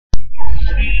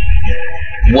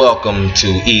Welcome to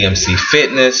E.M.C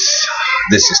Fitness.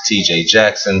 This is TJ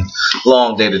Jackson.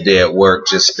 Long day today at work,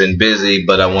 just been busy,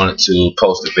 but I wanted to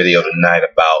post a video tonight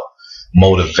about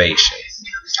motivation.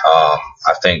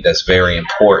 I think that's very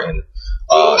important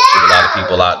to a lot of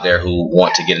people out there who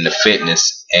want to get into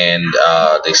fitness, and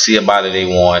they see a body they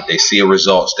want, they see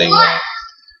results they want,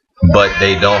 but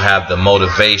they don't have the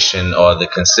motivation or the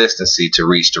consistency to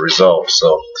reach the results.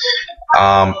 So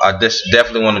I just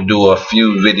definitely want to do a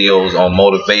few videos on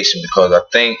motivation, because I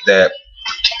think that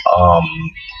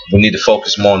we need to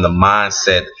focus more on the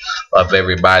mindset of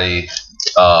everybody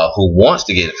who wants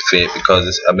to get fit,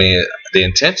 because the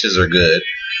intentions are good,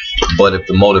 but if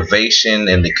the motivation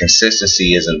and the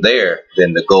consistency isn't there,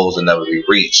 then the goals will never be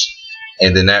reached,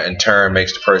 and then that in turn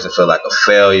makes the person feel like a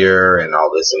failure and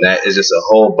all this and that. It's just a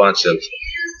whole bunch of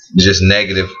just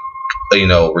negative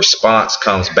response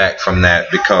comes back from that,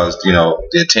 because the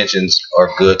intentions are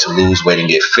good to lose weight and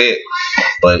get fit,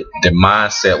 but their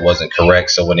mindset wasn't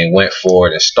correct. So when they went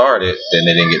forward and started, then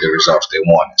they didn't get the results they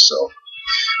wanted. So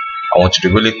I want you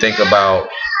to really think about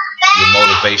your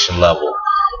motivation level,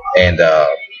 and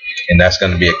that's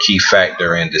going to be a key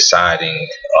factor in deciding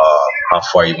how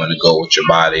far you're going to go with your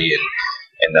body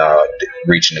and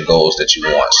reaching the goals that you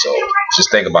want. So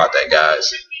just think about that,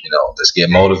 guys. Let's get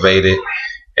motivated.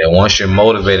 And once you're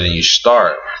motivated and you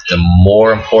start, the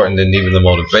more important than even the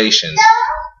motivation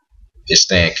is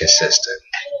staying consistent.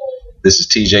 This is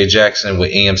TJ Jackson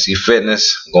with E.M.C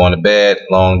Fitness. Going to bed,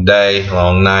 long day,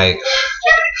 long night.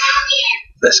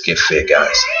 Let's get fit,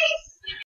 guys.